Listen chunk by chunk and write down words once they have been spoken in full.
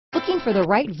Looking for the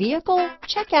right vehicle?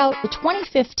 Check out the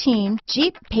 2015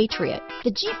 Jeep Patriot. The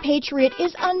Jeep Patriot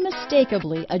is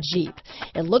unmistakably a Jeep.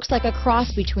 It looks like a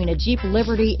cross between a Jeep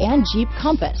Liberty and Jeep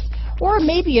Compass, or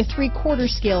maybe a 3/4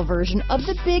 scale version of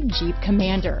the big Jeep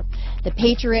Commander. The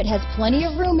Patriot has plenty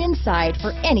of room inside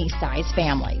for any size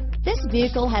family. This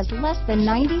vehicle has less than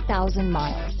 90,000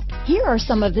 miles. Here are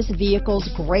some of this vehicle's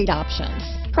great options: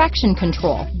 traction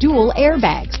control, dual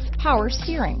airbags, power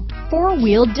steering,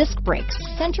 4-wheel disc brakes,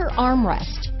 center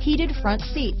armrest, heated front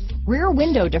seats, rear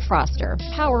window defroster,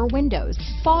 power windows,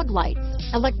 fog lights,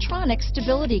 electronic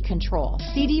stability control,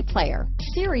 CD player,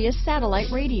 SIRIUS satellite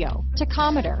radio,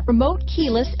 tachometer, remote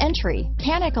keyless entry,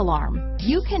 panic alarm,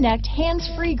 Uconnect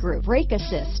hands-free group, brake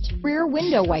assist, rear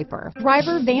window wiper,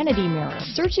 driver vanity mirror.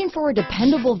 Searching for a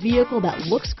dependable vehicle that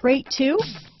looks great too?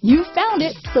 You found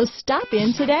it, so stop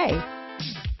in today.